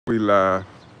We live.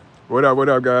 What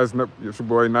up, guys? It's your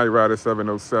boy Night Rider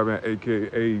 707,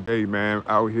 aka Hey man,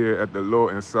 out here at the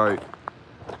Lorton site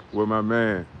with my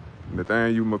man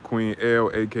Nathaniel McQueen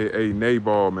L, aka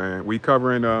Nayball, man. We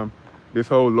covering this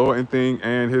whole Lorton thing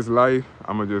and his life.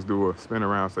 I'ma just do a spin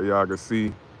around so y'all can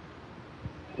see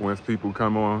once people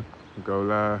come on, go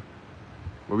live.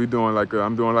 But we doing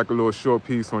I'm doing like a little short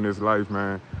piece on his life,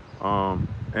 man,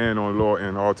 and on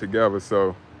Lorton all together.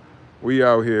 So we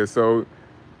out here. So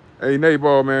hey,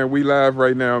 Nayball, man, we live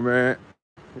right now, man.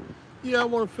 Yeah, I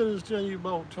want to finish telling you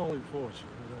about Tony Fortune.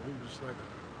 He was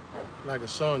like a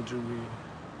son to me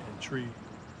and Tree.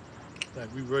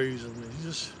 Like we raised him. And he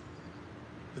just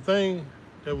the thing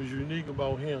that was unique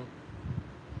about him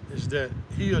is that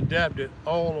he adapted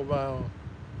all of our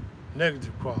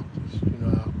negative qualities.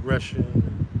 Our aggression,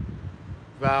 and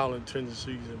violent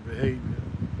tendencies and behavior,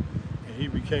 and he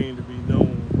became to be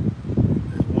known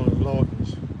as one of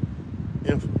Lawton's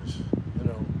infamous. You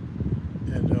know,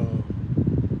 and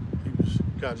he was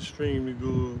got extremely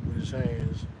good with his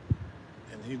hands,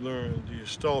 and he learned the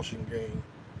extortion game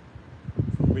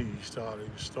from me. He started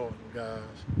extorting guys.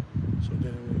 So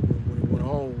then when he went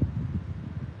home,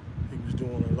 he was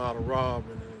doing a lot of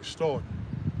robbing and extorting,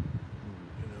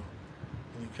 you know.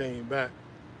 And he came back,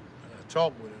 and I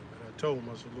talked with him, and I told him,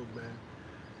 I said, look, man,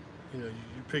 you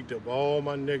picked up all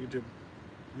my negative,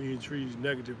 me and Tree's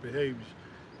negative behaviors.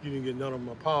 You didn't get none of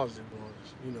my positive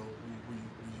ones. You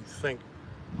think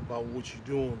about what you're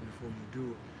doing before you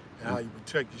do it and how you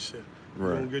protect yourself. You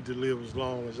Right. don't get to live as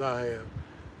long as I have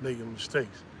making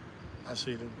mistakes. I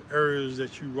say the areas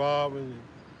that you robbing,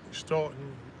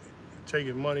 extorting,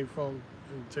 taking money from,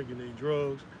 and taking their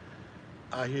drugs,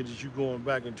 I hear that you're going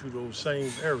back into those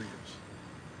same areas.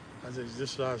 I said,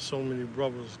 this is how so many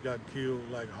brothers got killed,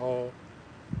 like Hall,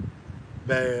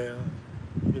 Bear,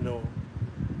 you know,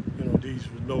 these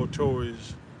were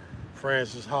notorious,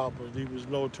 Francis Hopper, these was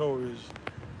notorious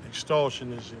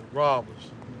extortionists and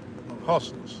robbers,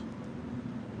 hustlers.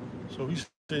 So he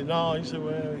said, no, he said,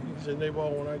 well, he said, Neighbor,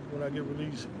 when I get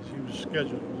released, he was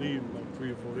scheduled to leave in about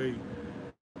 3 or 4 days.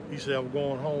 He said, I'm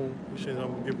going home. He said,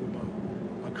 I'm gonna get with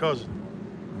my cousin.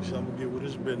 He said, I'm gonna get with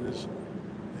his business.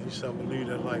 And he said, I'm gonna leave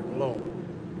that life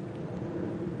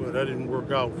alone. But that didn't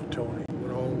work out for Tony. He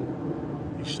went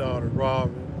home, he started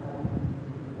robbing,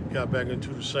 got back into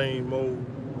the same mode.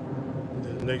 And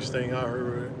then the next thing I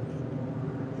heard,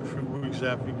 a few weeks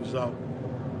after he was out,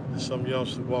 that some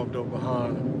youngster walked up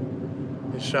behind him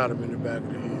and shot him in the back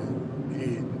of the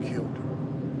head and killed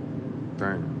him.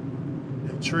 Dang.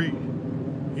 And Tree,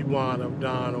 he wound up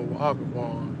dying over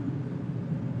Aquawan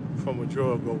from a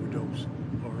drug overdose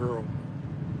of heroin.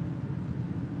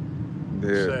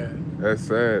 Yeah, Sad. that's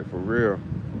sad for real.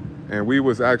 And we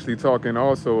was actually talking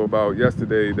also about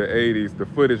yesterday the 80s. The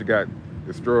footage got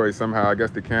destroyed somehow. I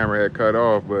guess the camera had cut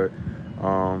off, but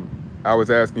um, I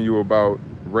was asking you about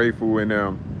Rayful and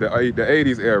the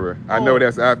 80s era. I know Oh,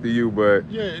 that's after you, but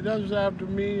yeah, that was after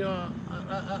me. I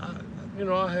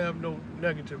have no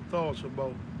negative thoughts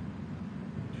about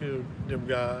them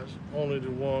guys. Only the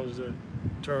ones that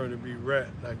turned to be rat,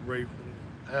 like Rafe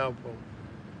and Alpo.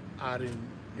 I didn't,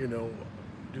 you know,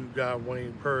 do guy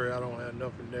Wayne Perry. I don't have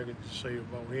nothing negative to say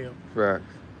about him. facts.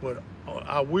 But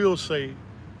I will say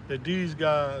that these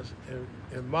guys,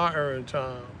 in my era and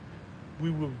time, we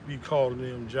would be calling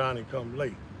them Johnny Come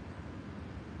Late.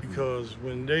 Because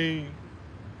when they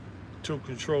took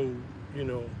control, you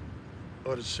know,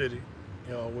 of the city,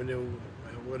 well,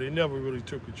 they never really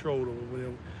took control of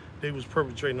it. They was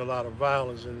perpetrating a lot of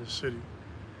violence in the city,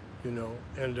 and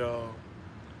the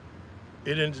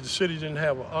city didn't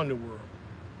have an underworld.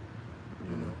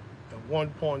 At one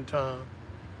point in time,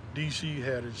 DC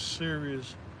had a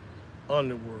serious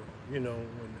underworld. When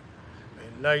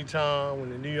at nighttime, when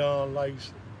the neon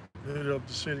lights lit up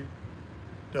the city,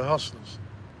 the hustlers,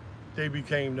 they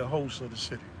became the hosts of the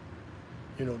city.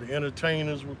 The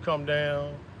entertainers would come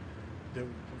down, they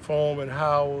would perform in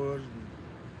Howard,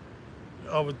 and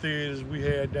other theaters we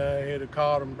had down here, the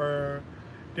Cotton Burn.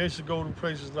 They used to go to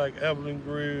places like Evelyn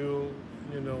Grill,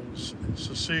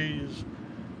 Cecilia's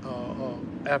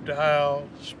After Hour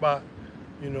spot,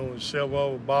 and several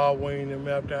other Bar Wayne, them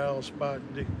After Hour spot.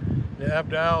 The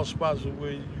After Hour spots are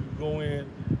where you go in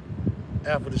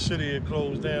after the city had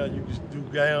closed down. You could do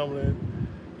gambling,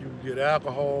 you could get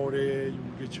alcohol there, you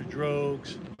could get your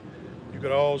drugs. You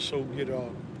could also get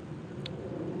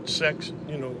sex,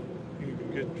 you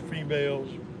could get females,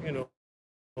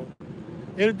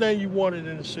 anything you wanted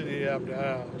in the city after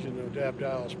hours, the after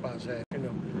hours spots had.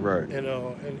 Right. And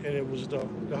it was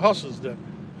the hustlers that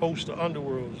host the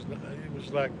underworlds. It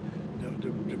was like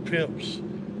the pimps,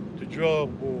 the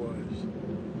drug boys,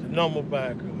 the number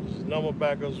backers. Number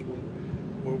backers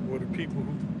were the people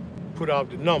who put out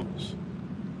the numbers.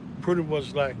 Pretty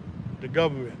much like the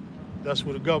government. That's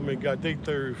where the government got their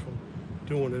theory from,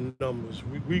 doing the numbers.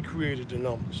 We created the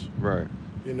numbers, Right.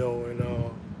 you know, and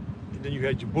then you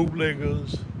had your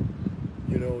bootleggers,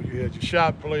 you know, you had your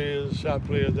shot players. Shot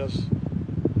players, that's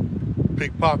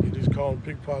pickpocket, just call them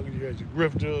pickpocket. You had your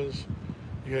grifters,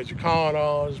 you had your con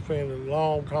artists playing the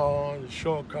long con, the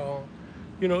short con.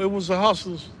 You know, it was a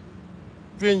hustler's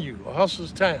venue, a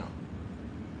hustler's town,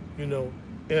 you know,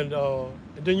 and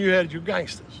then you had your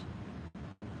gangsters.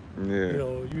 Yeah. You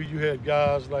know, you had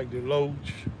guys like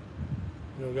Deloach,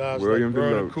 you know, guys William like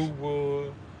Vernon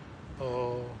Deloach.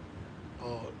 Cooper,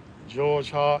 George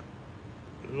Hart.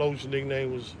 Deloach's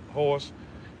nickname was Horse.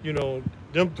 You know,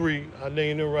 them three, I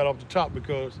named them right off the top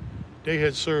because they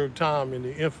had served time in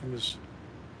the infamous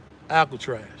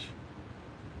Alcatraz.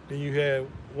 Then you had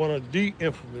one of the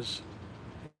infamous,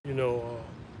 you know,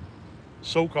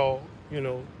 so-called, you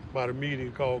know, by the media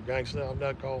called Gangster. I'm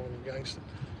not calling him Gangster,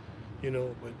 you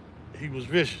know, but he was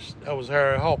vicious. That was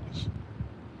Harry Hawkins.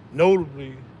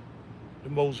 Notably, the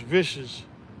most vicious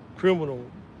criminal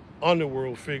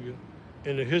underworld figure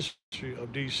in the history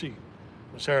of D.C.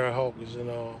 was Harry Hawkins. And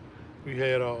we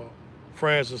had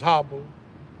Francis Hopper,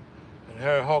 and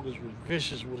Harry Hawkins was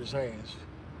vicious with his hands.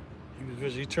 He was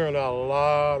vicious. He turned out a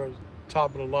lot of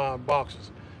top-of-the-line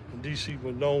boxers, and D.C.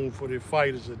 was known for their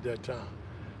fighters at that time.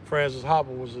 Francis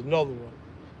Hopper was another one,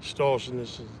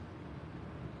 extortionists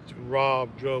to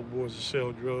rob drug boys to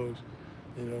sell drugs.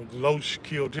 You know, Deloach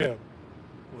killed him.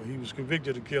 Well, he was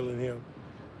convicted of killing him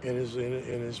and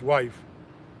his wife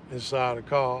inside the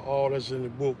car. All that's in the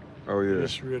book. Oh yeah. The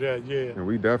history of that, yeah. And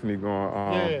we definitely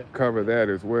gonna cover that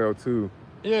as well too.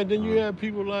 Yeah, and then you had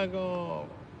people like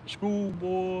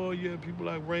Schoolboy. You had people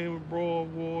like Raymond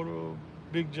Broadwater,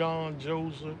 Big John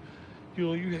Joseph. You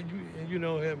know, you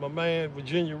had my man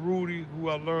Virginia Rudy, who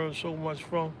I learned so much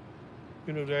from.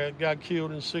 You know, that got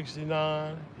killed in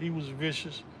 '69. He was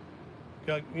vicious.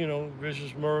 Got, you know,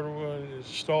 vicious murderer and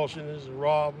extortionist and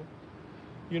robber.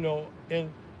 You know,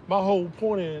 and my whole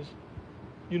point is,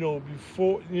 you know,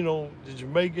 before, you know, the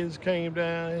Jamaicans came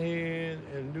down here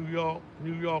and New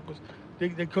Yorkers, they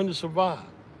couldn't have survived.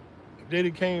 If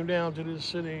they came down to this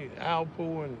city,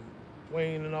 Alpo and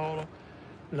Wayne and all that,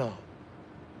 no.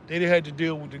 They had to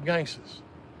deal with the gangsters.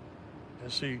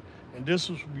 And see, and this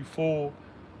was before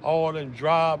all them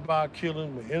drive-by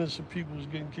killing, when innocent people was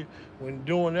getting killed. When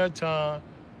during that time,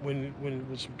 when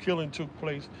some killing took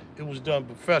place, it was done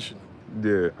professionally.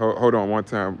 Yeah, hold on one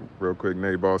time real quick,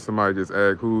 Nate Ball. Somebody just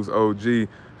asked who's OG. Hey,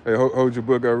 hold your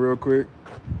book up real quick.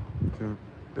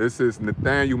 This is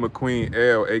Nathaniel McQueen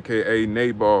L, aka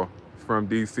Nate Ball, from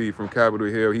DC, from Capitol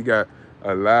Hill. He got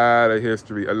a lot of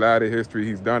history.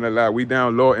 He's done a lot. We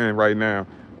down Lorton right now.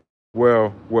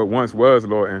 Well, what once was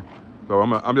Lorton. So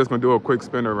I'm just gonna do a quick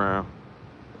spin around.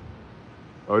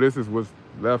 Oh, this is what's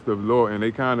left of Lorton.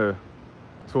 They kind of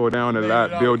tore down a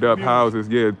lot, built up houses,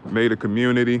 yeah, made a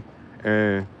community.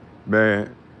 And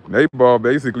man, Nate Ball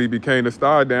basically became the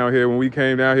star down here when we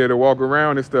came down here to walk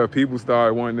around and stuff. People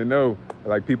started wanting to know,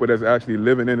 like people that's actually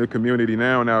living in the community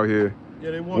now out here,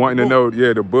 yeah, they wanting to know,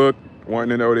 yeah, the book,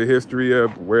 wanting to know the history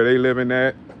of where they living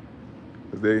at,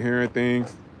 because they hearing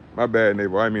things. My bad, Nate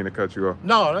Ball, I didn't mean to cut you off.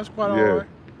 No, that's quite all right.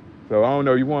 So I don't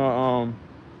know, you want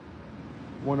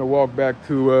to walk back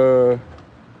to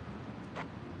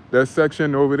that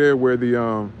section over there where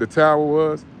the tower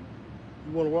was?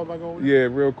 You want to walk back over there?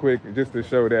 Yeah, real quick, just to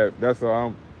show that. That's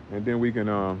all. And then we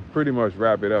can pretty much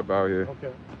wrap it up out here.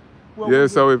 Okay. Well, yeah.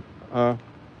 So if okay.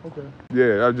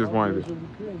 Yeah, I just wanted to. We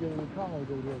can't get in the car and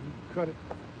go there. You cut it.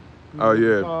 Oh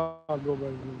yeah. Go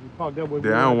back. Park that way.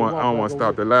 Yeah, I don't want to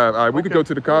stop the live. All right, we can go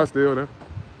to the car still. Then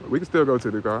we can still go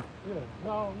to the car. Yeah.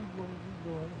 No,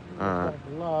 we go. All right.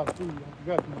 Live feed.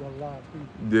 I forgot you got live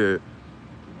feed. Yeah.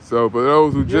 So for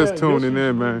those who just tuning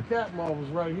in, man. The cat mall was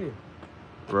right here.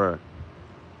 Right.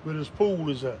 Where this pool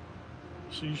is at.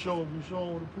 So you showing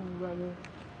where the pool right there?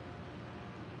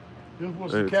 This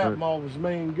was the cat mall's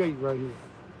main gate right here.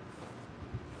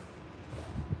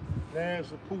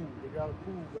 There's a pool. They got a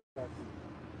pool back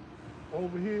here.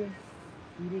 Over here,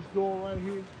 through this door right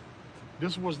here,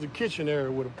 this was the kitchen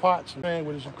area where the pots and pan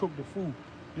where they should cook the food.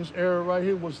 This area right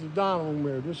here was the dining room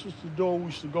area. This is the door we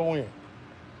used to go in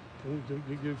to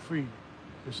get free.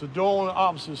 It's a door on the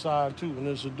opposite side too, and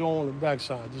there's a door on the back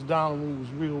side. This dining room was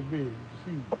real big. It's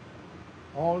huge.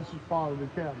 All this is part of the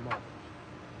cat mall.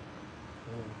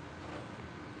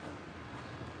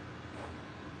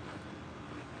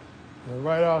 And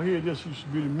right out here, this used to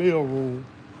be the mail room.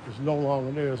 It's no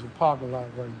longer there. It's a parking lot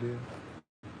right there.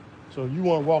 So you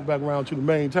want to walk back around to the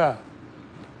main tower.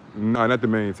 No, not the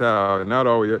main tower. Not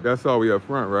all the way. That's all the way up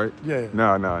front, right? Yeah.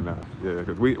 No. Yeah,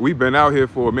 because we've been out here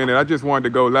for a minute. I just wanted to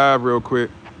go live real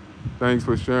quick. Thanks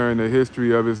for sharing the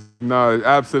history of his knowledge.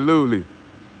 Absolutely.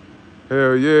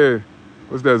 Hell yeah.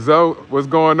 What's that, Zoe? What's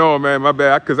going on, man? My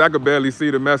bad, because I could barely see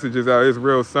the messages out. It's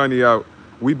real sunny out.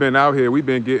 We've been out here. We've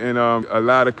been getting a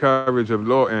lot of coverage of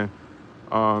Lorton.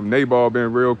 Nabal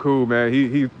been real cool, man.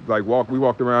 We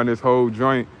walked around this whole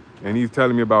joint, and he's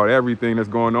telling me about everything that's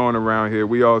going on around here.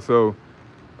 We also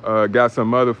got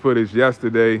some other footage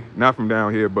yesterday, not from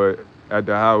down here, but at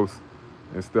the house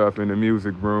and stuff in the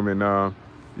music room. And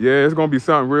yeah, it's gonna be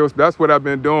something real. That's what I've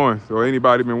been doing. So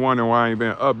anybody been wondering why I ain't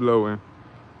been uploading,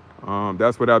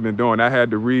 that's what I've been doing. I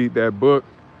had to read that book,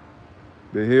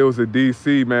 The Hills of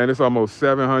DC, man. It's almost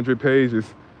 700 pages.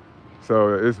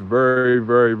 So it's very,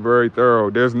 very, very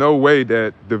thorough. There's no way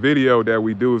that the video that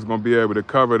we do is gonna be able to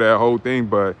cover that whole thing,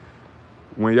 but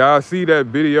when y'all see that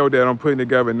video that I'm putting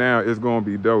together now, it's gonna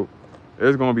be dope.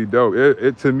 It's gonna be dope.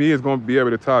 It to me is gonna be able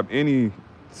to top any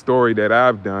story that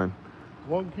I've done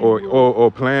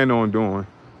or plan on doing.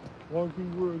 One key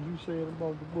word you said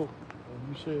about the book,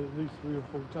 and you said at least 3 or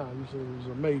 4 times, you said it was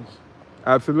amazing.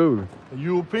 Absolutely. The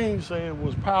Europeans say it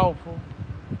was powerful,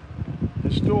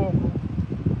 historical,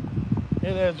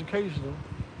 and educational,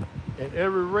 and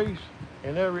every race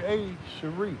and every age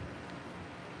should read.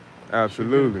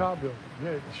 Absolutely.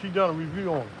 Yeah, she done a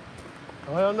review on it.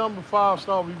 Her number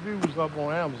 5-star review was up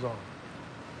on Amazon.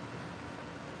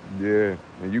 Yeah,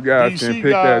 and you guys can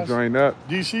pick that joint up.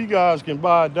 DC guys can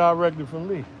buy it directly from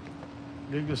me.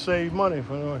 They can save money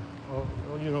from,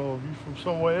 if you from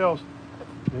somewhere else,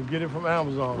 then get it from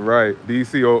Amazon. Right,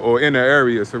 DC or in the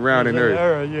area, surrounding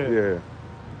area. Yeah.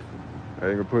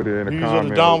 I can put it in the These comments. are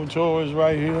the dormitories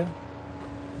right here.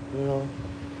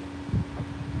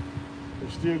 They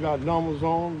still got numbers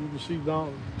on them. You can see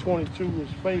down 22 is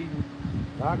fading.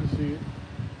 I can see it.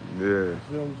 Yeah. You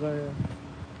see what I'm saying?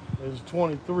 There's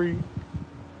 23. You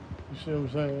see what I'm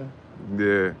saying?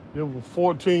 Yeah. There was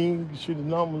 14. You see the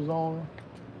numbers on them.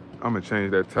 I'm gonna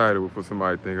change that title before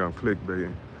somebody think I'm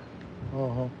clickbaiting.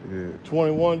 Yeah.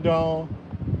 21 down.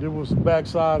 There was the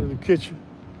backside of the kitchen.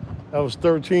 That was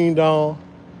 13 down.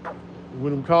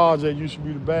 With them cars that used to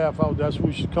be the bathhouse, that's what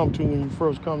you should come to when you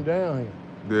first come down here.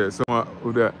 Yeah, someone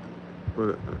who that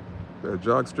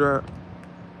jock strap.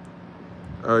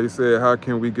 He said, how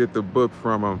can we get the book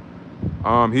from him?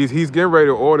 He's getting ready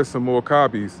to order some more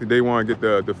copies. They want to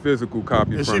get the physical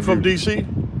copy. Is he from DC?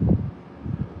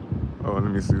 Oh, let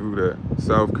me see who that.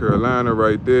 South Carolina,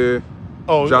 right there.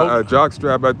 Oh,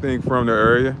 Jockstrap, I think, from the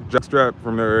area. Jockstrap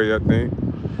from the area, I think.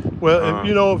 Well,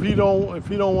 if he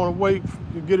don't want to wait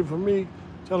to get it from me,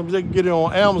 tell him they can get it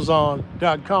on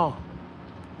Amazon.com.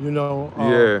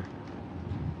 Yeah.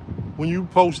 When you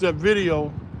post that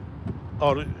video,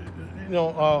 I'll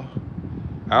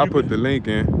put the link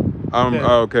in.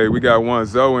 Okay, we got one,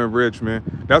 Zoe in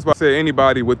Richmond. That's why I said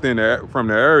anybody from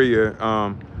the area,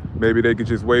 maybe they could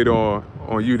just wait on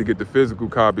you to get the physical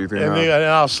copies. And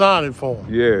I'll sign it for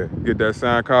them. Yeah, get that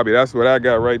signed copy. That's what I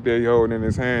got right there. He holding in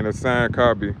his hand, a signed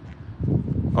copy.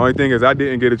 Only thing is I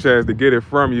didn't get a chance to get it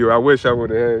from you. I wish I would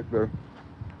have had though.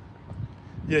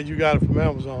 Yeah, you got it from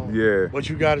Amazon. Yeah. But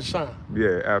you got it signed.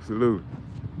 Yeah, absolutely.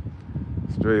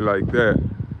 Straight like that.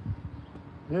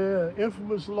 Yeah,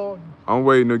 infamous Lorton. I'm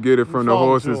waiting to get it from the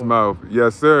horse's mouth.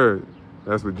 Yes, sir.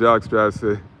 That's what Jockstrap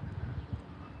said.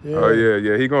 Yeah. Oh,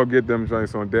 yeah. He gonna get them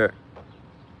joints on deck.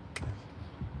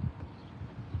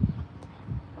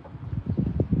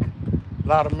 A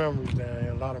lot of memories down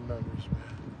here, a lot of memories, man.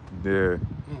 Yeah.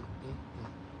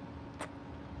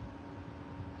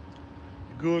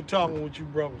 Good talking with you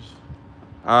brothers.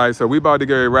 All right, so we about to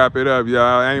get ready to wrap it up,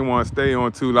 y'all. I ain't want to stay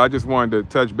on too long. I just wanted to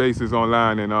touch bases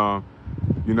online and,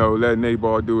 let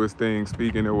Nabal do his thing,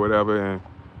 speaking or whatever. And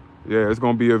yeah, it's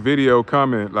gonna be a video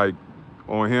coming, like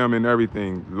on him and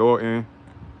everything. Lorton,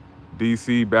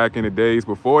 DC, back in the days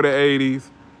before the 80s,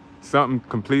 something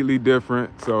completely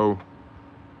different. So,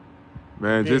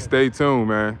 man, just stay tuned,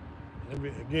 man. Let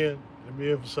me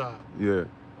emphasize. Yeah.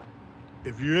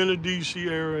 If you're in the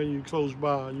DC area and you're close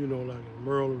by, like in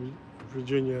Maryland,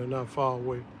 Virginia, not far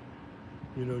away,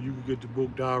 you can get the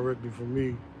book directly from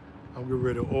me. I'm getting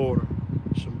ready to order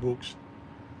some books.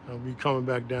 I'll be coming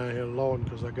back down here in Lorton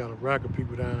because I got a rack of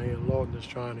people down here in Lorton that's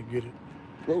trying to get it.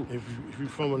 Whoa. If you're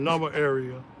from another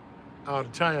area out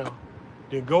of town,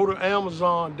 then go to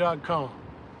Amazon.com.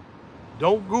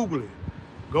 Don't Google it.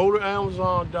 Go to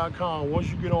Amazon.com. Once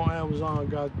you get on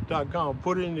Amazon.com,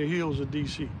 put it in the hills of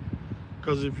DC.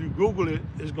 Because if you Google it,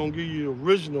 it's going to give you the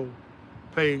original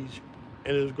page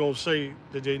and it's going to say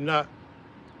that they're not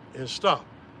in stock.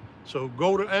 So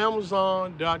go to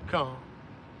Amazon.com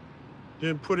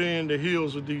then put it in the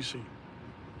hills of DC.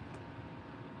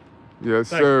 Yes,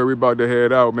 Thank sir. We about to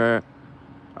head out, man.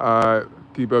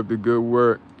 Keep up the good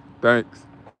work. Thanks.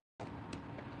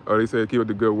 Oh, they said keep up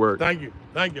the good work. Thank you.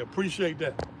 Thank you. Appreciate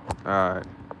that. All right.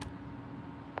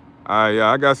 All right,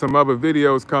 yeah, I got some other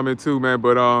videos coming too, man.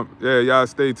 But yeah, y'all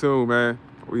stay tuned, man.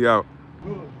 We out.